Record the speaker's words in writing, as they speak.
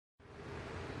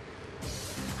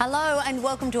Hello and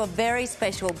welcome to a very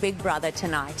special Big Brother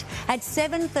tonight. At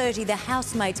 7:30, the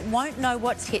housemates won't know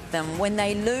what's hit them when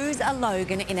they lose a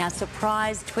Logan in our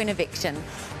surprise twin eviction.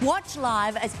 Watch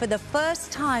live as for the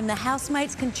first time the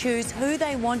housemates can choose who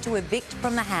they want to evict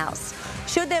from the house.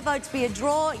 Should their votes be a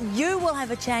draw, you will have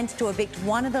a chance to evict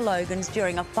one of the Logans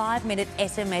during a 5-minute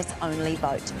SMS-only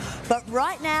vote. But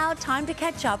right now, time to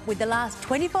catch up with the last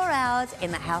 24 hours in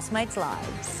the housemates'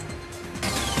 lives.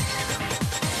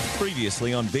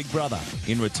 Previously on Big Brother,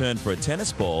 in return for a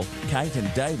tennis ball, Kate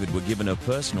and David were given a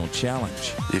personal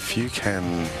challenge. If you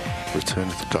can return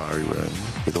to the diary room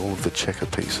with all of the checker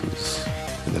pieces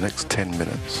in the next 10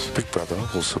 minutes, Big Brother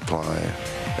will supply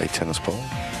a tennis ball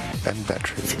and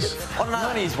batteries. I don't know.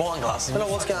 Not his wine glass. I don't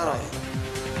know what's going on.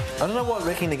 I don't know why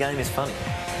wrecking the game is funny.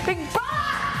 Big Brother!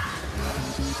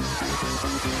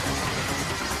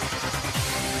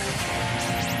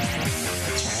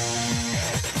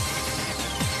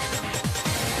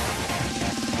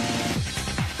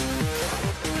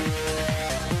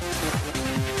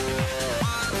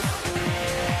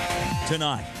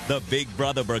 Tonight, the Big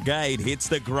Brother Brigade hits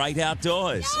the great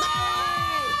outdoors.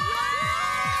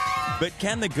 But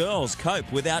can the girls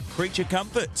cope without creature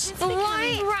comforts?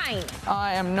 Right.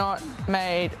 I am not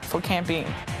made for camping.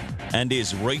 And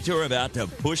is Rita about to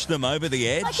push them over the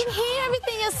edge? I can hear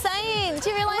everything you're saying. Do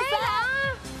you realise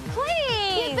that?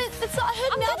 Please. Yeah, but I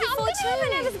heard Mel before too. I'm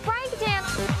going to have a nervous breakdown.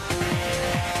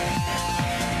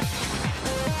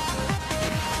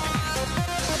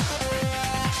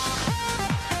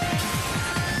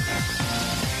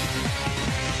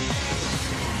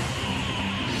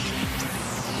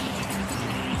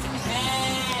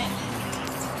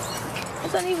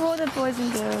 It's only for the boys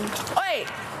and girls. Wait.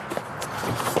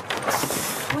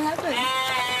 What happened?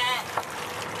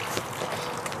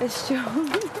 It's strong.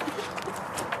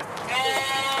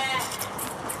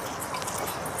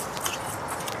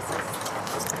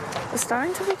 They're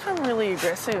starting to become really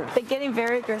aggressive. They're getting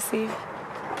very aggressive.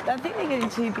 I think they're getting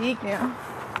too big now.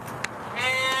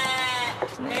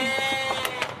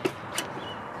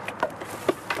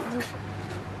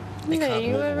 Yeah,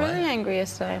 you were really angry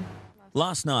yesterday.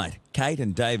 Last night, Kate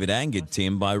and David angered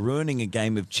Tim by ruining a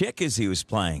game of checkers he was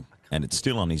playing, and it's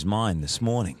still on his mind this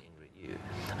morning.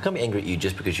 I can't be angry at you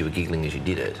just because you were giggling as you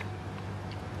did it.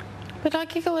 But I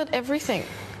giggle at everything.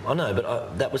 I know,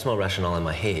 but that was my rationale in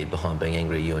my head behind being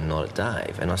angry at you and not at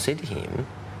Dave. And I said to him,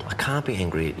 I can't be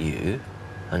angry at you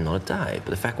and not at Dave.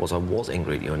 But the fact was I was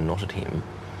angry at you and not at him.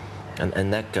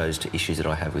 And that goes to issues that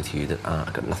I have with you that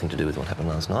got nothing to do with what happened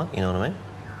last night, you know what I mean?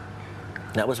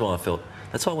 That was why I felt...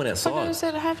 That's why I went outside. What does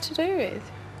that have to do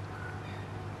with?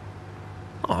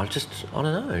 Oh, I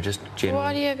don't know, just generally...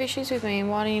 Why do you have issues with me and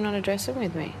why do you not address them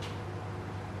with me?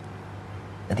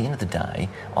 At the end of the day,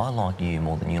 I like you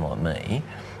more than you like me,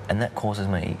 and that causes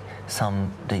me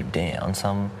deep down,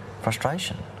 some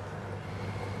frustration.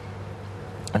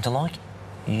 And to like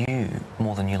you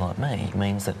more than you like me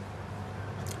means that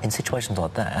in situations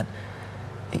like that,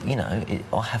 you know,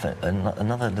 I have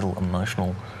another little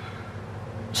emotional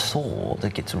sore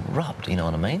that gets rubbed, you know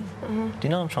what I mean? Mm-hmm. Do you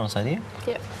know what I'm trying to say to you?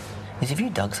 Yep. Is if you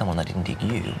dug someone that didn't dig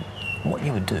you, what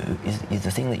you would do is the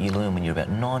thing that you learn when you're about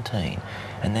 19,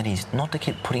 and that is not to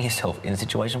keep putting yourself in a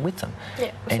situation with them.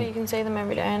 Yeah, so you can see them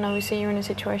every day, and obviously you're in a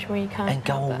situation where you can't and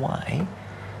go away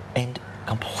and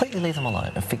completely leave them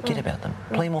alone and forget about them.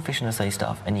 Play more fish in the sea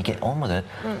stuff, and you get on with it,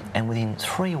 and within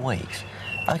 3 weeks,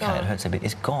 okay, it hurts a bit,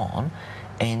 it's gone,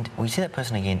 and we see that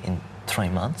person again in 3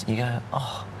 months, you go,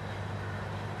 oh,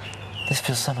 this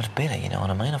feels so much better, you know what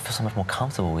I mean? I feel so much more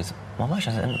comfortable with my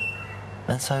emotions.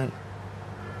 And so,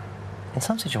 in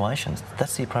some situations,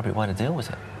 that's the appropriate way to deal with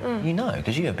it. You know,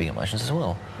 because you have big emotions as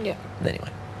well. Yeah. But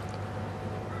anyway.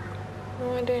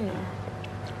 Oh, I do know.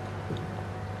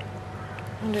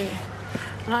 I do.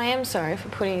 And I am sorry for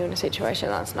putting you in a situation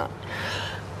that's not...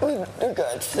 With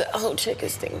regards to the whole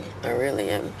checkers thing, I really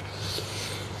am.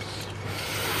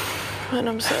 And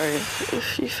I'm sorry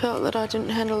if you felt that I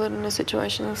didn't handle it in a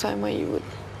situation the same way you would.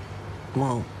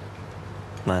 Well,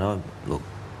 mate,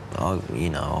 you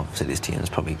know, I've said this to you and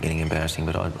it's probably getting embarrassing,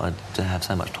 but I to have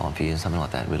so much time for you and something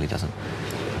like that really doesn't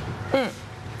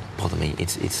bother me.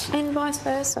 It's and vice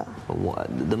versa.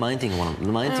 The main thing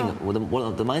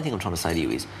I'm trying to say to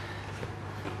you is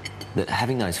that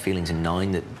having those feelings and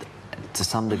knowing that to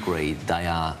some degree they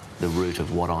are the root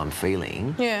of what I'm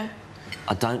feeling. Yeah.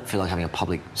 I don't feel like having a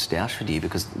public stoush with you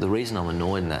because the reason I'm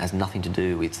annoyed and that has nothing to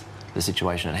do with the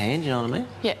situation at hand, you know what I mean?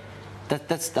 Yeah.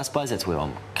 I suppose that's where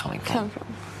I'm coming from.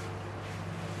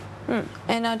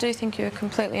 And I do think you're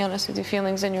completely honest with your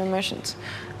feelings and your emotions.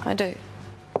 I do.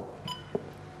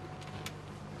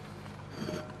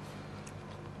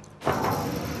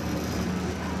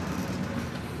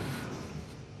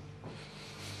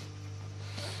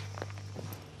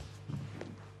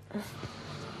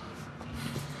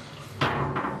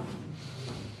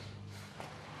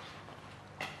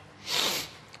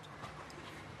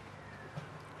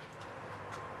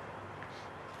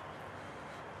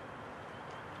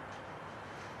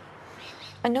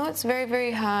 I know it's very,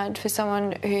 very hard for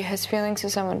someone who has feelings for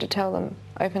someone to tell them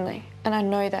openly, and I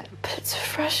know that, but it's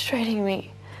frustrating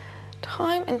me.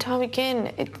 Time and time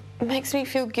again, it makes me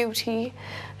feel guilty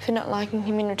for not liking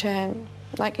him in return,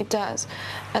 like it does.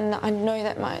 And I know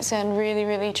that might sound really,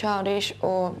 really childish,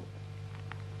 or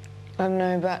I don't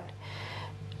know, but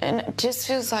and it just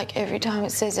feels like every time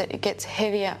it says it, it gets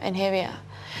heavier and heavier.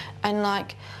 And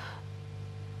like,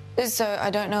 so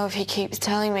I don't know if he keeps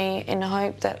telling me in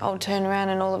hope that I'll turn around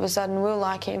and all of a sudden will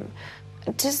like him.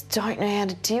 I just don't know how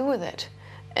to deal with it.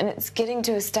 And it's getting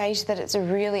to a stage that it's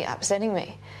really upsetting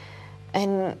me.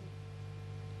 And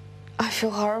I feel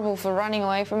horrible for running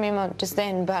away from him just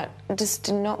then, but I just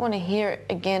do not want to hear it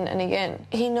again and again.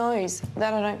 He knows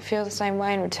that I don't feel the same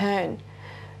way in return.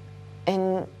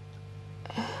 And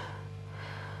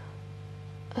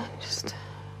I just...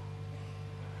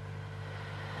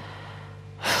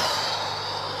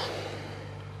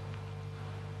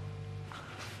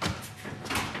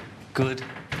 Good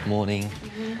morning,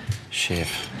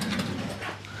 Chef.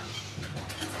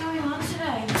 What's going on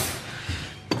today?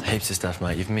 Heaps of stuff,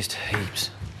 mate. You've missed heaps.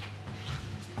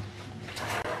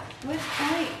 Where's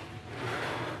Kate?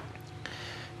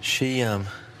 She, is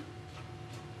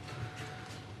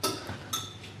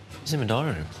in my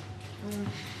diary room.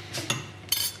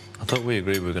 I thought we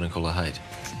agreed we were going to call her Hate.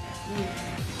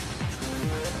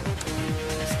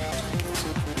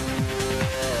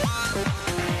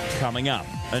 Coming up,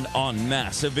 an en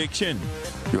masse eviction.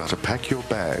 You are to pack your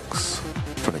bags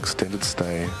for an extended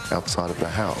stay outside of the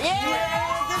house.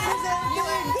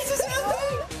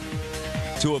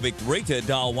 To evict Rita,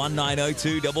 dial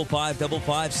 1902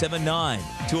 555579.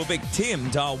 To evict Tim,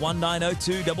 dial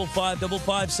 1902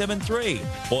 555573.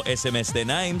 Or SMS their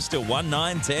names to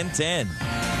 191010.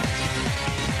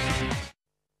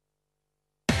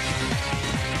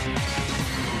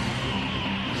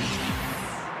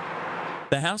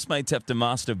 The housemates have to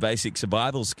master basic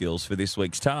survival skills for this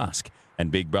week's task,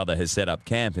 and Big Brother has set up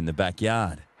camp in the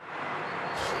backyard.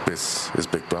 This is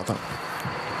Big Brother.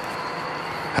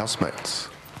 Housemates,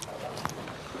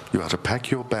 you are to pack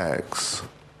your bags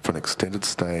for an extended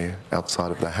stay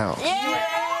outside of the house. Yeah,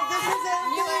 this is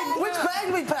it. Which bag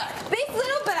do we pack? This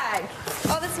little bag.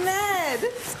 Oh, that's mad.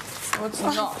 Oh, it's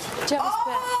not.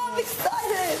 Oh, I'm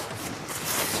excited.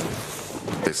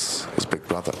 This is Big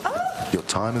Brother. Your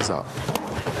time is up.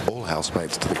 All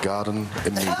housemates to the garden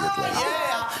immediately.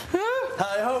 Yeah.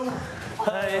 Hey-ho.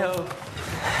 Hey-ho.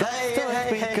 Hey,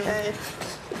 hey, hey, hey.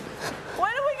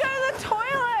 When do we go to the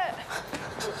toilet?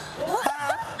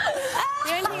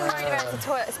 The only thing I'm worried about is the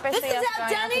toilet, especially This is after our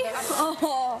going Danny. out to the-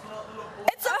 Oh,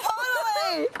 it's a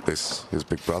potty. This is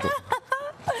Big Brother.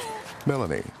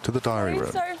 Melanie to the diary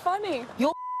room. So funny.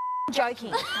 You're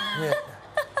joking. Yeah.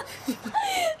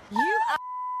 You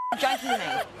are joking me.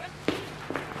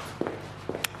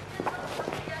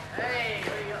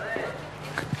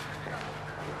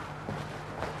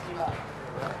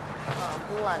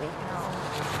 Bloody hell.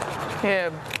 Yeah.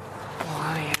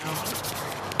 Bloody hell.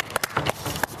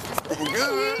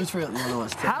 Just forgot the other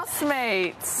ones.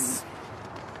 Housemates.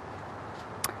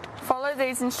 Follow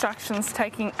these instructions,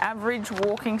 taking average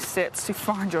walking steps to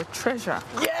find your treasure.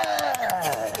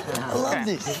 Yeah! I love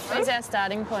Okay. this. Where's our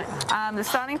starting point? The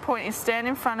starting point is stand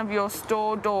in front of your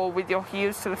store door with your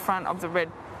heels to the front of the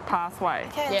red pathway.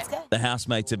 Okay, let's go. The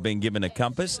housemates have been given a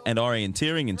compass and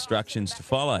orienteering instructions to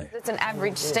follow. It's an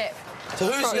average step. So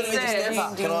who's going to be the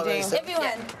stepper? Can I be the stepper?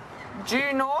 Everyone,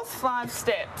 Due north 5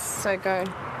 steps. So go.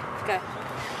 go.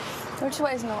 Which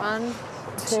way's not? 1,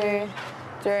 2,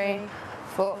 3,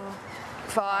 4,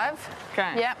 5.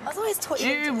 Okay. Yep. I was always taught you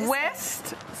to do Due this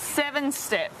west 7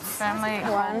 steps. Firmly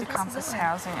One, hold the compass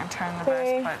housing and turn the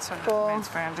base plate so that it remains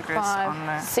 300 degrees on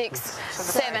 5, the... 6, the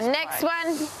 7. base Next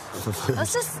plate. one.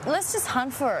 Let's just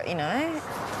hunt for it, you know.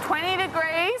 20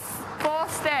 degrees, 4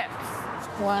 steps.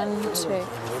 1, 2, 3,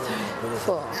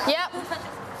 4. Yep.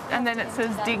 And then it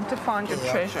says dig to find your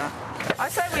treasure. I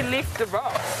say we lift the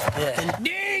rock. Yeah.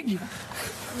 Dig, you.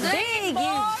 They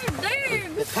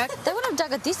wouldn't have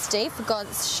dug it this deep, for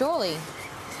God's surely.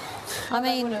 I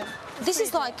mean, this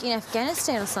is like in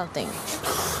Afghanistan or something.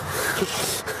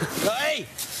 Hey!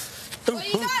 What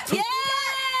you got? Yay!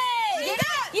 You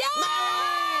got? Yay!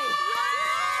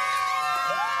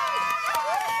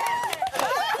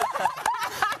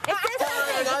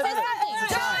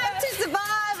 Time to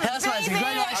survive, Housemates, baby.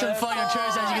 congratulations on finding your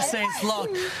treasure. As you can see, it's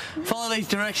locked. Follow these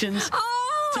directions to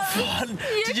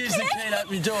use the key to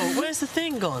open your door. Where's the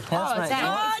thing gone? Housemate,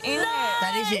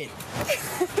 that is it.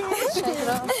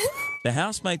 The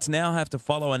housemates now have to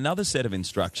follow another set of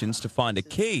instructions to find a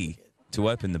key to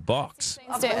open the box.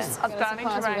 Stairs. It's starting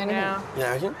to rain now. You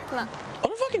reckon? No.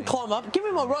 don't fucking climb up. Give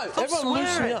me my rope. Everyone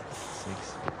loosen me up.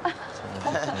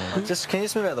 Can you just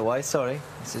move out of the way? Sorry.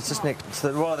 It's just next. It's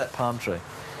right of that palm tree.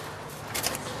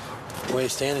 Where are you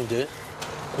standing, dude?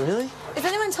 Really? Is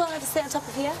anyone tall enough to sit on top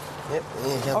of here? Yep.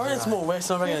 I reckon it's more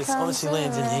west. I reckon it honestly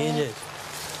lands in here, dude.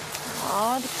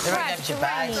 Oh, the crap, Is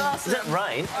that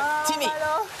rain? Timmy,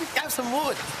 grab some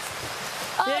wood.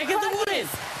 Yeah, get the wood in.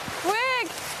 Rick!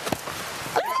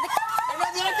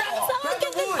 Grab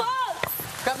the wood.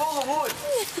 Grab all the wood.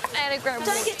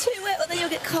 Don't get too wet or then you'll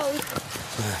get cold.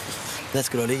 That's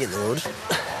a good idea, get the wood.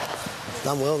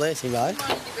 Done well there, Timbo.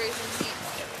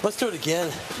 Let's do it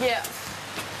again. Yeah.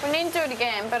 We need to do it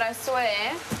again, but I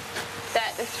swear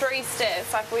that the 3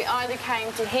 steps, like we either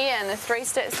came to here and the 3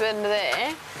 steps were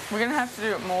there. We're going to have to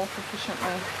do it more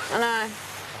proficiently. I know.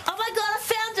 Oh my God, I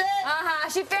found it!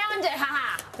 She found it,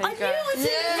 haha! There you go. It was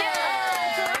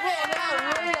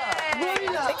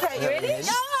Okay, you ready?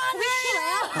 No,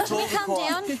 can you calm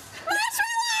down? That's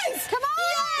relax! Come on!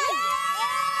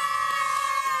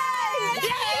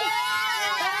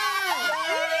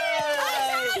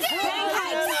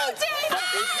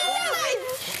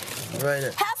 Right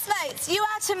it. Housemates, you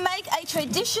are to make a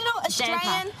traditional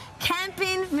Australian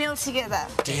camping meal together.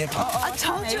 Damper. I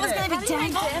told you it was going to be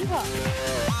damper.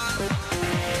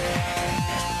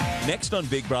 Next on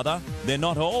Big Brother, they're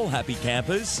not all happy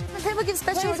campers. People give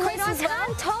special requests I as well.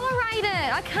 can't tolerate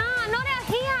it. I can't. Not out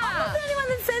here. I'm not the only one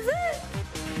that says it.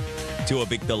 To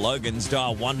evict the Logans,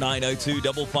 dial 1902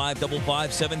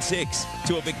 555576.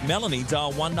 To evict Melanie,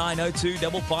 dial 1902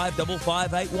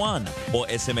 555581. Or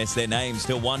SMS their names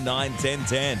to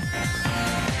 191010.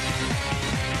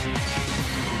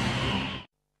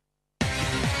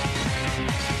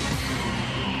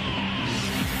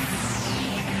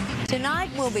 Tonight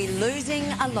we'll be losing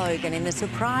a Logan in the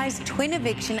surprise twin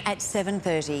eviction at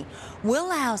 7:30. Will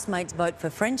the housemates vote for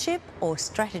friendship or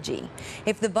strategy?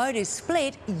 If the vote is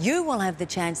split, you will have the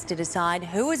chance to decide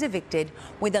who is evicted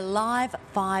with a live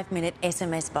 5-minute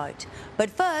SMS vote. But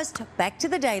first, back to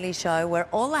the Daily Show, where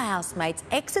all the housemates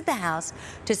exit the house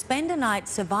to spend a night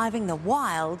surviving the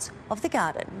wilds of the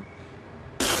garden.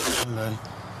 Where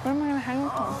am I going to hang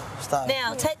from?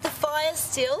 Now, take the fire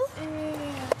still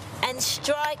and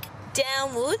strike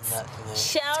downwards,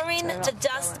 showering the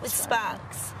dust with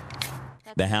sparks.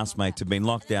 The housemates have been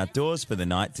locked outdoors for the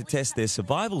night to test their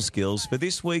survival skills for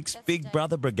this week's Big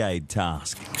Brother Brigade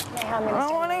task. I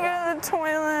want to go to the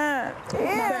toilet.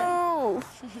 Ew.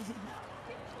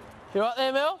 You right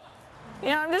there, Mel?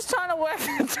 Yeah, I'm just trying to work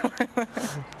the toilet.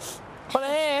 Put a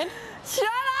hand. Shut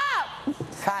up!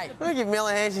 Hey, let me give Mel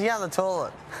a hand. She's out in the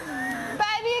toilet.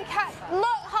 Baby,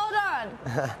 look, hold on.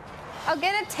 I'll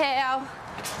get a towel.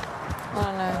 I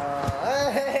don't know.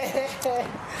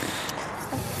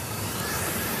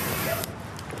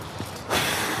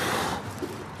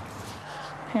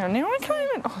 Hang on, now I can't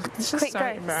even. Oh, this is Quick, so go.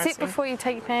 embarrassing. Sit before you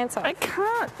take your pants off. I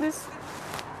can't. This.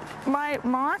 My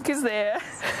mic is there.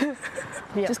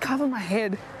 Just cover my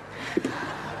head.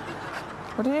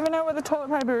 I don't even know where the toilet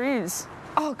paper is.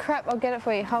 Oh crap! I'll get it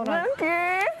for you. Hold on. Thank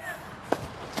you.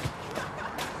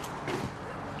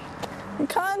 I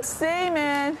can't see,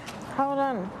 man. Hold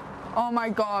on. Oh my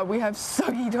God, we have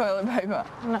soggy toilet paper.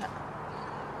 No.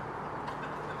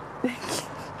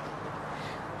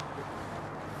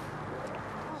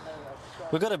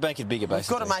 We've got to make it bigger,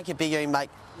 basically. We've got to make it bigger and make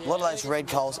a lot of those red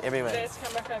coals everywhere.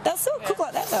 They'll still cook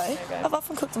like that though. I've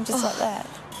often cooked them just like that.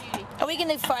 Are we going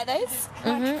to fry those?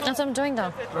 That's what I'm doing,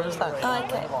 though. What is that? Oh,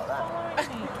 okay.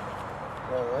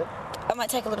 I might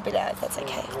take a little bit out if that's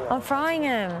okay. I'm frying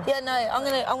them. Yeah, no,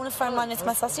 I want to fry mine with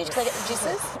my sausage because I get the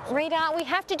juices. Rita, we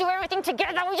have to do everything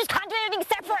together. We just can't do anything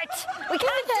separate. We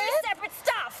can't do separate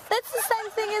stuff. That's the same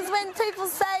thing as when people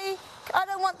say, I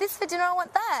don't want this for dinner, I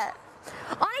want that.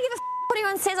 I don't give a what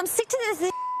anyone says. I'm sick to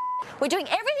this. We're doing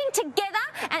everything together,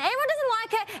 and everyone doesn't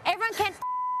like it. Everyone can.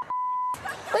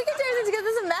 We can do everything together,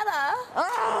 doesn't matter.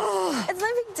 Oh. It's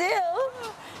no big deal.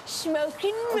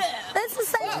 Smoking. That's the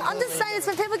same. I'm just saying it's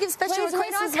when people give special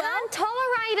requests as well. I can't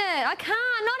tolerate it. I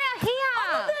can't. Not out here.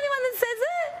 I'm not the only one that says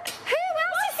it. Who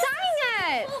else is saying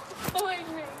it?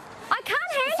 I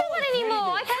can't handle it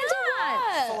anymore. I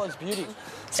can't. Follows beauty.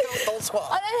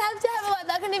 I don't have to have it like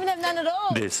that. I couldn't even have none at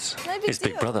all. This No big is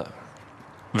Big deal. Brother.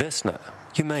 Vesna,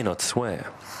 you may not swear.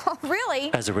 Oh,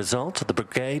 really? As a result, the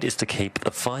brigade is to keep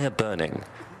the fire burning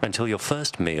until your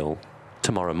first meal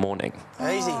tomorrow morning.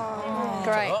 Easy.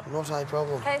 Great. Not a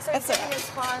problem. Okay, so he's getting his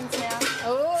fines now.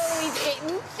 Oh, he's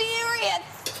getting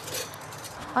furious.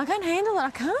 I can't handle it.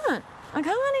 I can't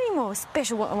anymore.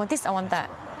 Special. I want this. I want that.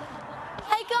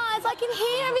 Hey guys, I can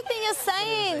hear everything you're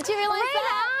saying. Do you realise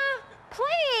that?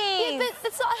 please. Yeah, but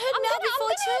it's not, I heard Mel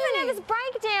before too. I'm going to have a nervous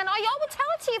breakdown. I will tell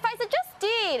it to your face. I just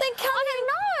did. Then come I don't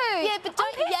know. Yeah, but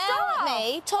don't yell at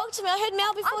me. Talk to me. I heard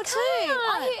Mel before too.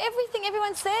 I hear everything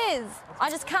everyone says. I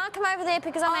just can't come over there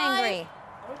because I'm angry.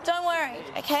 Don't worry,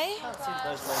 okay?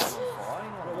 I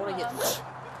want to get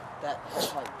that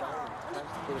like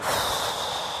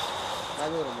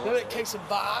maybe it kicks some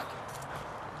bark.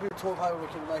 Talk over, we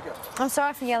can make it. I'm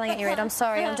sorry for yelling at you, Ed. I'm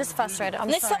sorry. I'm just frustrated.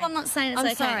 Next time I'm not saying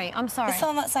it's okay. I'm sorry. Next time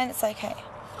I'm not saying it's okay.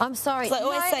 I'm sorry. So I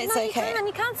always say it's okay.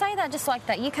 You can't say that just like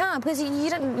that. You can't because you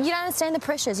don't understand the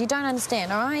pressures. You don't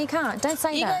understand, all right? You can't. Don't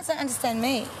say that. You guys don't understand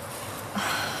me.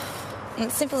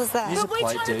 It's simple as that. But we're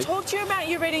trying to talk to you about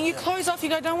your reading. You close off. You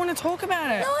go, don't want to talk about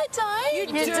it. No, I don't. You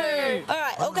do. All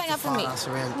right, all going up on me.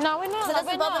 No, we're not. So it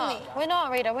doesn't bother me. We're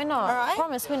not, Rita. We're not. All right? I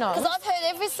promise we're not. Because I've heard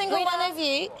every single one of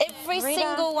you,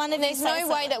 single one of you. There's no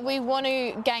way that we want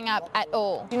to gang up at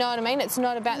all. You know what I mean? It's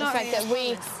not about the fact that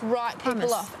we write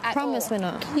people off at all. Promise we're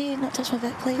not. Can you not touch my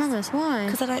back, please? Promise. Why?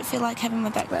 Because I don't feel like having my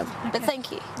back rubbed. Okay. But thank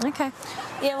you. Okay.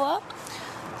 Yeah, what?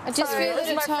 I just feel that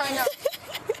it's time.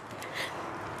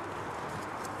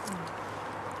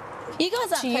 You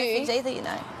guys aren't perfect either, you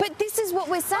know. But this is what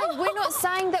we're saying. We're not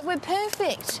saying that we're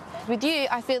perfect. With you,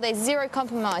 I feel there's zero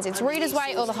compromise. It's Rita's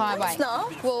way or the highway. It's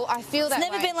not. Well, I feel that It's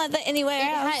never been like that anywhere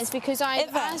else. It has, because I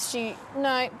asked you.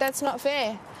 No, that's not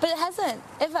fair. But it hasn't,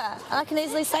 ever. And I can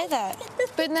easily say that.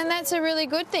 But then that's a really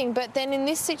good thing. But then in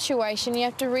this situation, you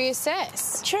have to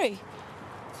reassess. True.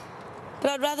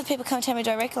 But I'd rather people come and tell me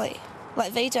directly,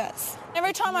 like V does.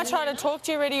 Every time I try to talk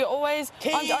to you, Rita, you always,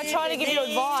 I try to give you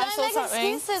advice or something. Don't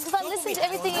make excuses, because I listen to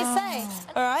everything you say.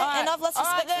 All right? And I've lost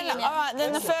respect for you now. All right,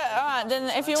 then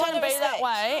if you want to be that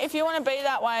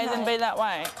way, then be that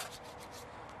way.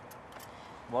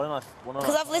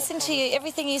 Because I've listened to you,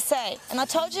 everything you say. And I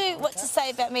told you what to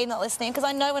say about me not listening, because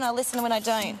I know when I listen and when I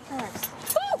don't.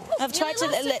 I've tried to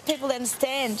let people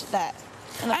understand that.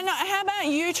 And how about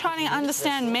you trying to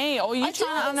understand me, or you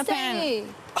trying to understand you?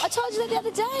 I told you that the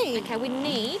other day. Okay, we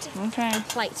need a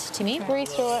plate, Timmy. Breathe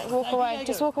through it, walk away.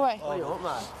 Just walk away.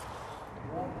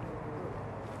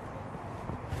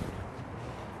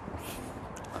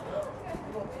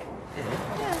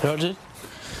 Roger?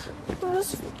 No,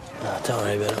 don't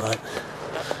worry about it, mate.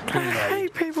 I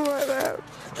hate people like that.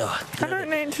 Oh, I don't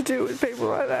need to deal with people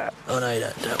like that. Oh, no, you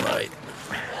don't worry.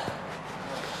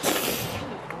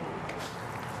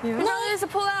 No, there's a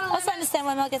pull out. I also understand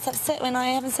why Mel gets upset when I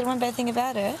haven't said one bad thing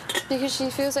about her. Because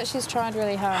she feels that she's tried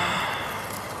really hard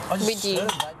with you.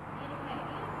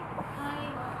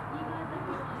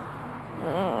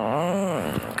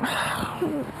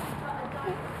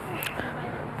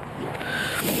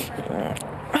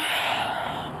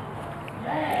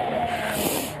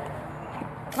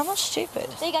 I'm not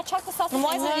stupid. There you go, chuck the sausage. And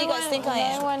why do you guys think I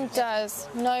am? No one does.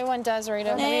 No one does,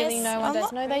 Rita. Really, no one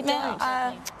does. No, they don't.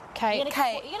 Kate.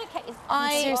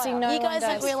 Seriously, no you one guys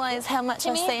does. don't realise how much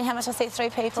I've seen, how much I see through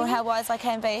people, and how wise I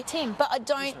can be. But I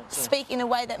don't speak in a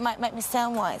way that might make me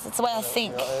sound wise. It's the way I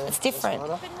think. It's different.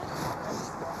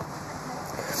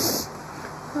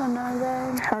 Oh no,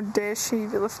 babe. How dare she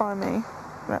vilify me?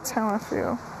 That's how I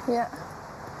feel. Yeah.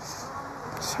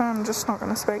 So I'm just not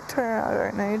going to speak to her. I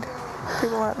don't need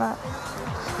people like that.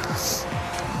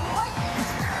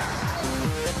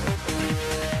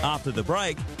 After the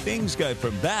break, things go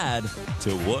from bad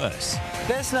to worse.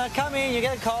 Vesna, come in, you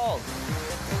get a cold.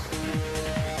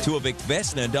 To evict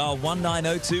Vesna, dial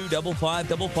 1902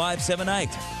 555578.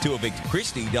 To evict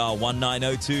Christy, dial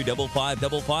 1902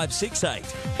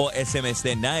 555568. Or SMS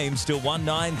their names to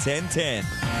 191010.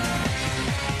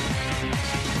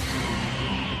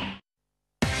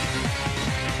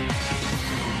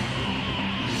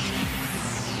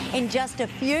 In just a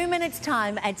few minutes'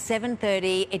 time at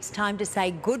 7:30, it's time to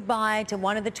say goodbye to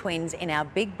one of the twins in our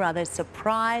Big Brother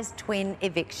surprise twin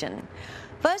eviction.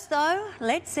 First, though,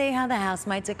 let's see how the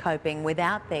housemates are coping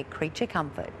without their creature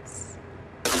comforts.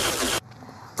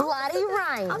 Bloody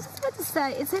rain. I was just about to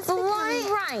say, it's bloody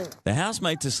rain. The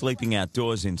housemates are sleeping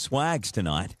outdoors in swags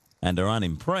tonight and are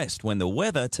unimpressed when the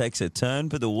weather takes a turn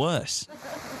for the worse.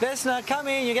 Vesna, come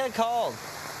in, you get a cold.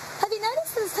 Have you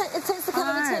noticed that it tends to come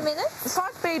every 2 minutes? It's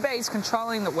like BB's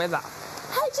controlling the weather.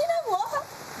 Hey, do you know what?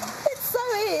 It so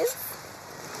is.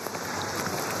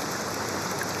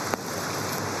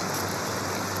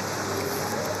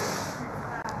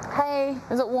 Hey.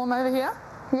 Is it warm over here?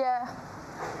 Yeah.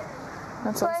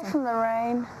 That's Away awesome. from the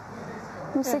rain.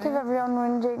 I'm sick of everyone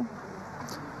whinging.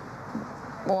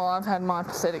 Well, I've had my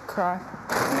pathetic cry.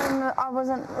 No, I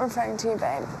wasn't referring to you,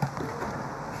 babe.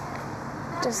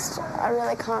 I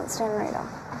really can't stand Rita.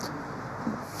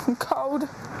 I'm cold.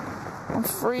 I'm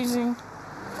freezing.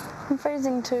 I'm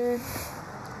freezing too.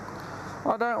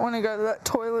 I don't want to go to that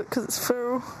toilet because it's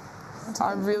full.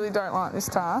 I really don't like this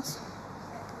task.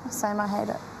 Same, I hate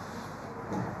it.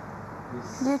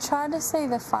 You try to see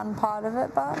the fun part of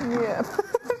it, but... Yeah.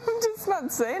 I'm just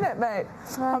not seeing it, mate.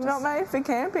 I'm not made for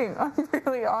camping. I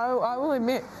will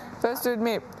admit, first to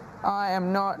admit, I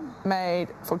am not made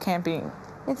for camping.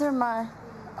 Neither am I.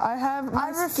 I have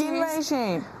my skin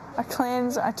regime. I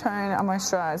cleanse, I tone, I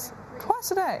moisturise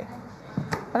twice a day.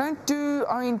 I don't do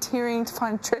orienteering to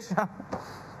find treasure.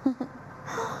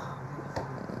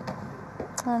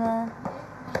 I know.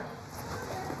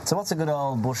 So what's a good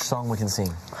old bush song we can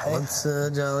sing? Once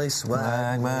a jolly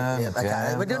swag man. Yep,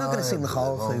 okay, we're not going to sing the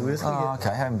whole thing. We're just oh,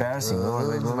 okay, how embarrassing.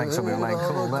 We'll make sure we remain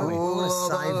cool, don't we? We're going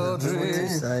to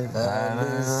save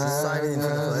them. Save it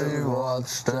for the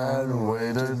watched and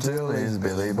waited till he's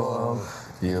Billy Bob.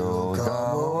 You'll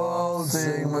come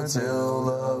waltzing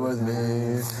Matilda with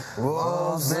me.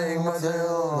 Waltzing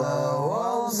Matilda,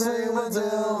 waltzing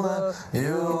Matilda.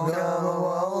 You'll come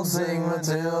waltzing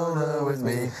Matilda with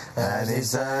me. And he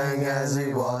sang as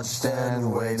he watched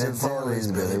and waited for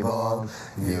his Billy Bob.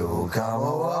 You'll come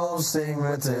waltzing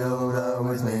Matilda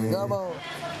with me. Come on.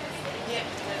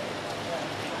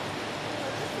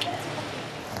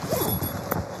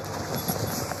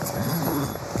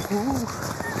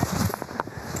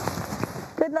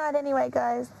 Good night anyway,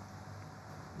 guys.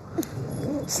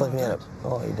 Sleeping out.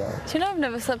 Oh, you don't. Do you know I've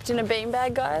never slept in a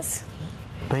beanbag, guys?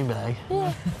 Beanbag?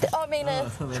 Yeah. I mean a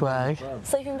Swag.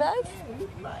 sleeping bag?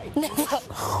 Never.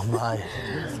 Oh, mate.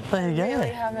 There you go. Really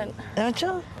haven't. Haven't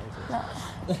you? No.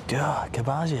 God,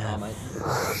 cabage you have.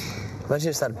 Imagine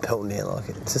it started pelting down like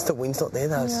it. It's just the wind's not there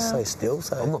though, it's just so still,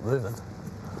 so I'm not moving.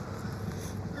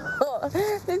 Oh,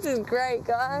 this is great,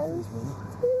 guys.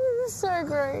 This is so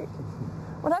great.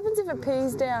 What happens if it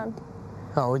pees down?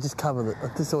 Oh, we just cover it.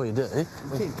 This is all you do. You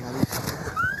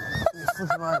flip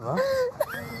them over.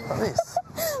 Like this.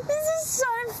 This is so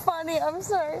funny, I'm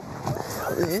sorry.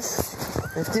 Like this.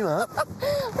 Lift him up. I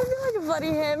feel like a bloody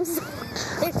ham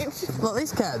sandwich. Like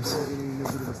these cabs.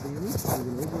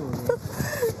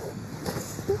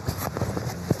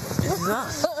 This is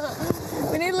us.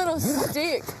 We need a little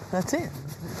stick. That's it.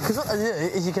 Because what they do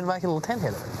is you can make a little tent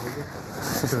header.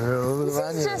 This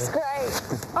is just great.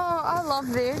 Oh, I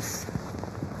love this.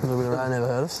 A little bit of rain never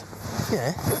hurt us.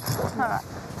 Yeah. All right.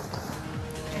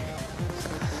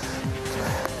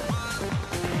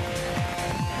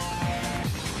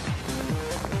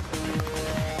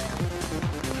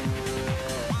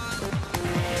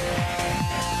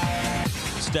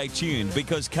 Stay tuned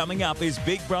because coming up is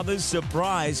Big Brother's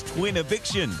surprise twin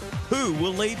eviction. Who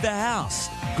will leave the house?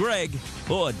 Greg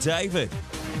or David?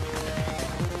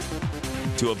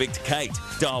 To evict Kate,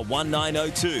 dial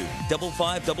 1902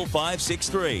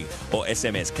 555563 or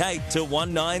SMS Kate to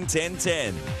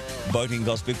 191010. Voting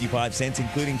costs 55 cents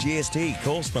including GST.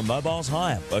 Calls from mobiles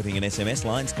higher. Voting and SMS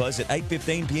lines close at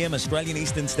 8:15 p.m. Australian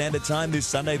Eastern Standard Time this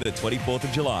Sunday the 24th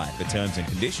of July. For terms and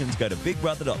conditions go to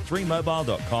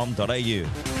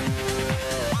bigbrother.3mobile.com.au.